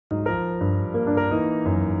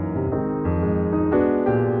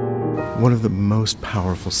One of the most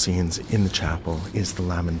powerful scenes in the chapel is the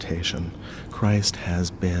lamentation. Christ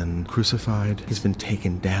has been crucified, he's been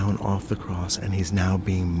taken down off the cross, and he's now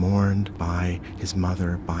being mourned by his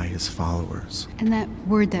mother, by his followers. And that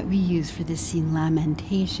word that we use for this scene,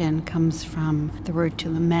 lamentation, comes from the word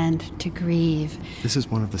to lament, to grieve. This is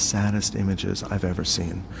one of the saddest images I've ever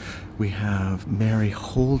seen. We have Mary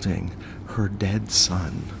holding her dead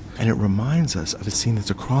son. And it reminds us of a scene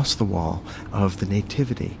that's across the wall of the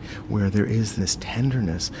Nativity, where there is this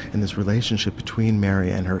tenderness and this relationship between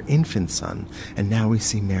Mary and her infant son. And now we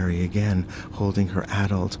see Mary again holding her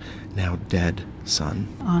adult, now dead son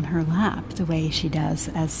on her lap, the way she does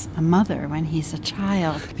as a mother when he's a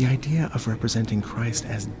child. The idea of representing Christ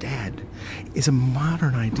as dead is a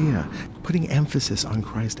modern idea, putting emphasis on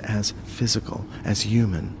Christ as physical, as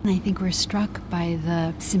human. And I think we're struck by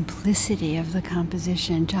the simplicity of the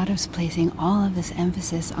composition. Giotto's placing all of this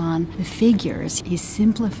emphasis on the figures. He's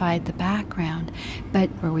simplified the background, but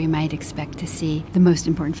where we might expect to see the most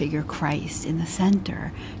important figure, Christ, in the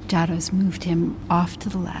center, Giotto's moved him off to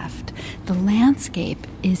the left. The landscape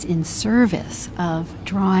is in service of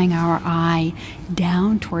drawing our eye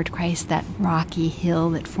down toward Christ, that rocky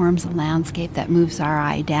hill that forms a landscape that moves our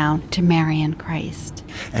eye down to Mary and Christ.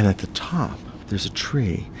 And at the top, there's a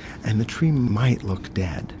tree, and the tree might look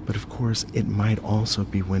dead, but of course it might also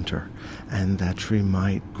be winter, and that tree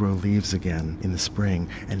might grow leaves again in the spring,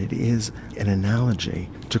 and it is an analogy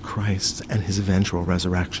to Christ and his eventual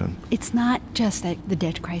resurrection. It's not just that the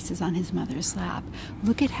dead Christ is on his mother's lap.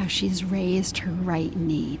 Look at how she's raised her right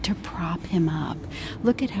knee to prop him up.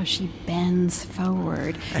 Look at how she bends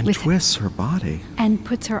forward. And twists her body. And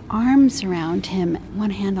puts her arms around him,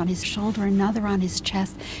 one hand on his shoulder, another on his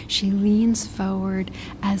chest. She leans forward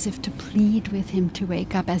as if to plead with him to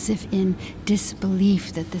wake up, as if in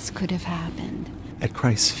disbelief that this could have happened. At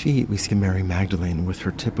Christ's feet, we see Mary Magdalene with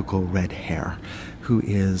her typical red hair, who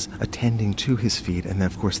is attending to his feet, and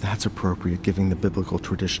of course that's appropriate given the biblical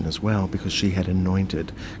tradition as well, because she had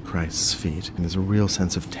anointed Christ's feet. And there's a real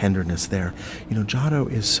sense of tenderness there. You know, Giotto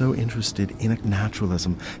is so interested in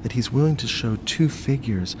naturalism that he's willing to show two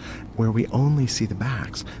figures where we only see the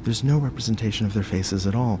backs. There's no representation of their faces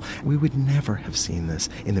at all. We would never have seen this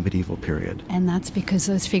in the medieval period. And that's because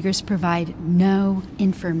those figures provide no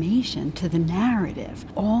information to the narrative.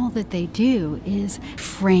 All that they do is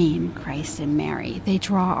frame Christ and Mary. They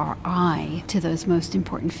draw our eye to those most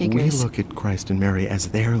important figures. We look at Christ and Mary as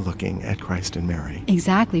they're looking at Christ and Mary.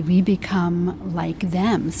 Exactly. We become like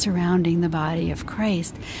them, surrounding the body of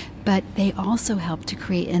Christ. But they also help to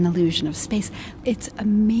create an illusion of space. It's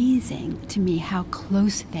amazing to me how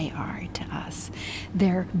close they are to us.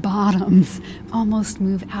 Their bottoms almost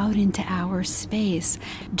move out into our space.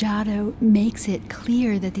 Giotto makes it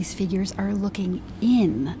clear that these figures are looking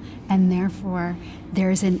in, and therefore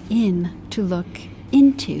there's an in to look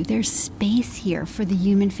into. There's space here for the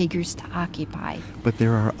human figures to occupy. But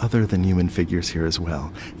there are other than human figures here as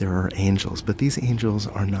well. There are angels, but these angels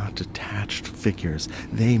are not detached figures.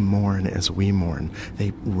 They mourn as we mourn.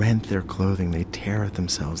 They rent their clothing, they tear at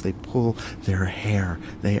themselves, they pull their hair.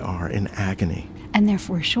 They are in agony. And they're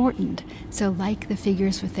foreshortened. So like the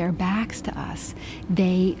figures with their backs to us,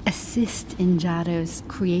 they assist in Giotto's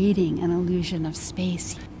creating an illusion of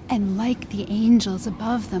space. And like the angels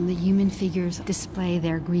above them, the human figures display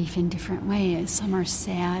their grief in different ways. Some are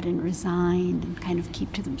sad and resigned and kind of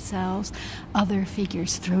keep to themselves. Other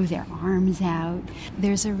figures throw their arms out.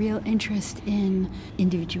 There's a real interest in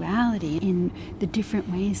individuality, in the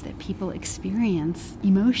different ways that people experience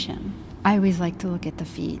emotion. I always like to look at the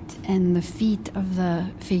feet, and the feet of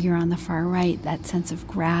the figure on the far right, that sense of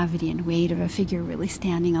gravity and weight of a figure really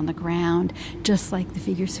standing on the ground, just like the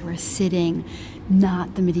figures who are sitting,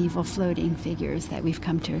 not the medieval floating figures that we've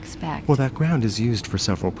come to expect. Well, that ground is used for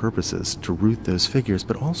several purposes, to root those figures,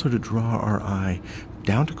 but also to draw our eye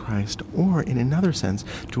down to Christ, or in another sense,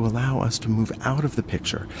 to allow us to move out of the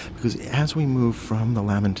picture. Because as we move from the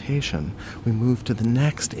lamentation, we move to the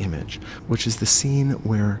next image, which is the scene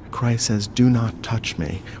where Christ says, "Do not touch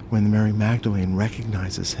me," when Mary Magdalene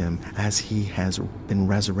recognizes him as he has been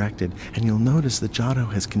resurrected. And you'll notice that Giotto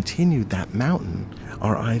has continued that mountain.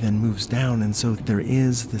 Our eye then moves down, and so there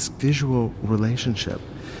is this visual relationship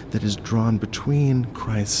that is drawn between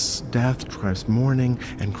Christ's death, Christ's mourning,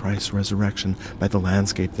 and Christ's resurrection by the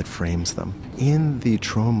landscape that frames them. In the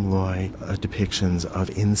trompe-l'oeil depictions of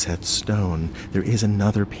inset stone, there is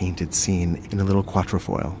another painted scene in a little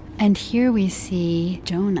quatrefoil. And here we see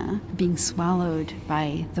Jonah being swallowed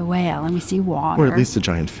by the whale, and we see water. Or at least a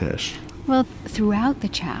giant fish. Well, throughout the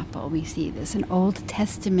chapel, we see this, an Old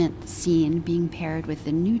Testament scene being paired with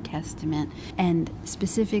the New Testament, and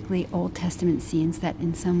specifically Old Testament scenes that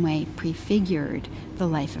in some way prefigured the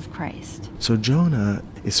life of Christ. So Jonah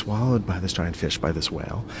is swallowed by this giant fish, by this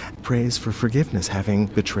whale, prays for forgiveness, having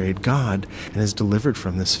betrayed God, and is delivered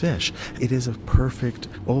from this fish. It is a perfect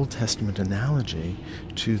Old Testament analogy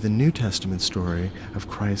to the New Testament story of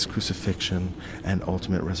Christ's crucifixion and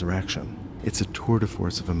ultimate resurrection. It's a tour de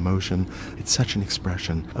force of emotion. It's such an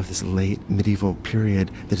expression of this late medieval period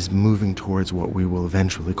that is moving towards what we will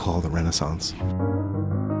eventually call the Renaissance.